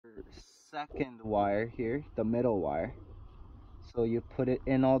second wire here, the middle wire. So you put it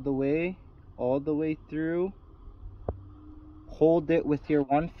in all the way through. Hold it with your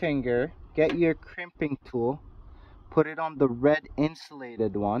one finger. Get your crimping tool. Put it on the red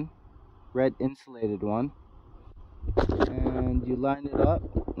insulated one. And you line it up.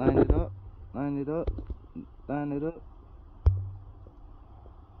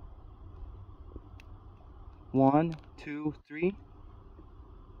 1, 2, 3.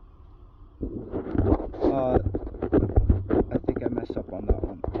 I think I messed up on that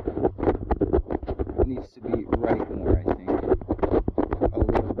one. It needs to be right more, I think. A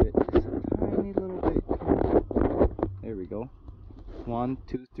little bit, just a tiny little bit. There we go. 1,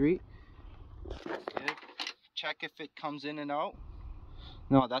 2, 3. That's good. Check if it comes in and out.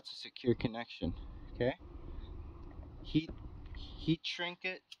 No, that's a secure connection. Okay. Heat shrink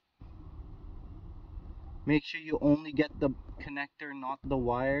it. Make sure you only get the connector, not the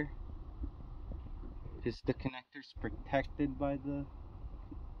wire. Because the connector's protected by the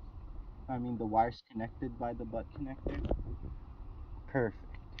wire's connected by the butt connector. Perfect.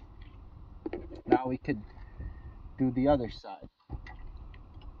 Now we could do the other side.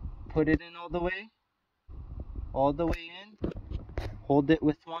 Put it in all the way in. Hold it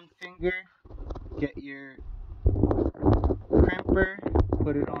with one finger. Get your crimper.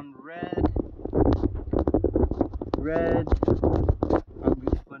 Put it on red. I'm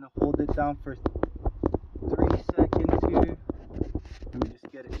just going to hold it down for 3 seconds here. Let me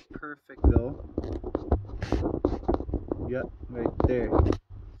just get it perfect though. Yep, right there.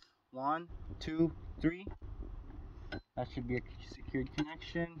 1, 2, 3. That should be a secured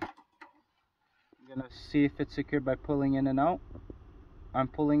connection. I'm gonna see if it's secured by pulling in and out. I'm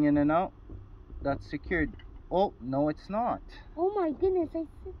pulling in and out. That's secured. Oh, no, it's not. Oh my goodness, I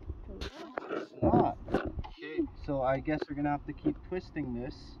said it's not. Okay, so I guess we're gonna have to keep twisting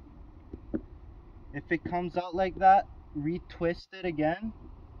this. If it comes out like that, retwist it again.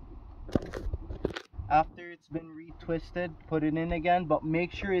 After it's been retwisted, put it in again, but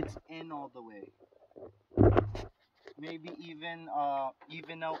make sure it's in all the way. Maybe even out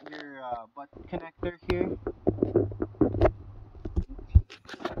your butt connector here.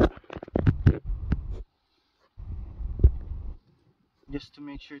 Just to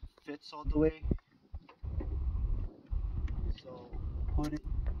make sure it fits all the way. So put it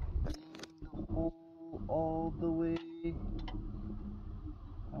in the hole all the way.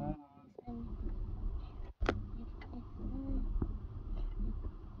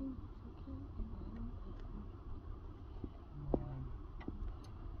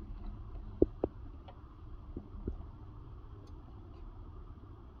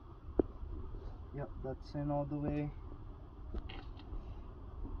 Yep, that's in all the way.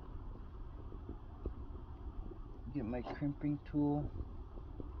 Get my crimping tool.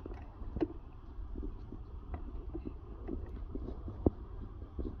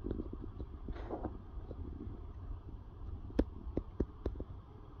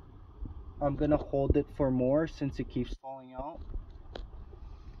 I'm gonna hold it for more since it keeps falling out.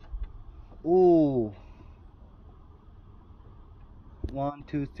 Ooh. 1,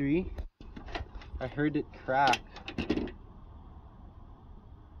 2, 3. I heard it crack.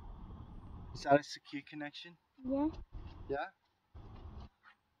 Is that a secure connection? Yeah. Yeah?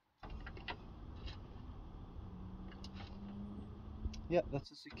 Yep, that's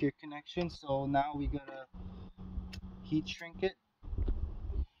a secure connection. So now we gotta heat shrink it.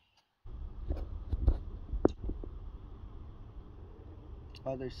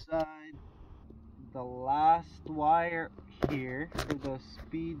 Other side. The last wire here for the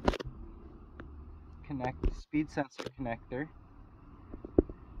speed sensor connector.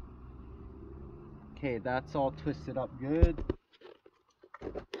 Okay, that's all twisted up good.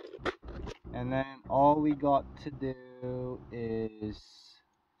 And then all we got to do is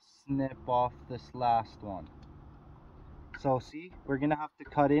snip off this last one. So see, we're gonna have to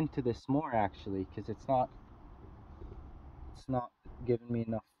cut into this more actually, because it's not giving me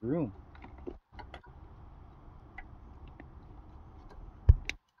enough room.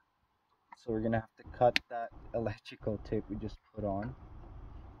 So we're gonna have to cut that electrical tape we just put on.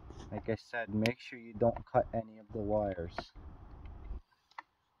 Like I said, make sure you don't cut any of the wires.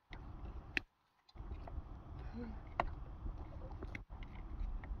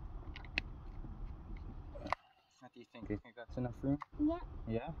 What do you think? Do you think that's enough room? Yeah.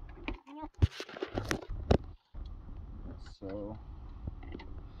 Yeah? Yeah. So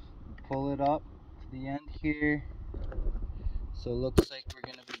pull it up to the end here. So it looks like we're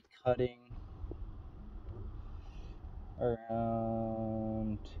gonna be cutting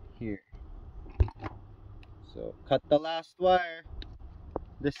around here. So cut the last wire.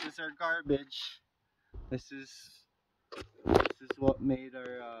 This is our garbage. This is what made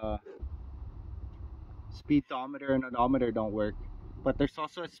our speedometer and odometer don't work. But there's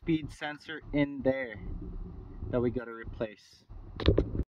also a speed sensor in there that we gotta replace.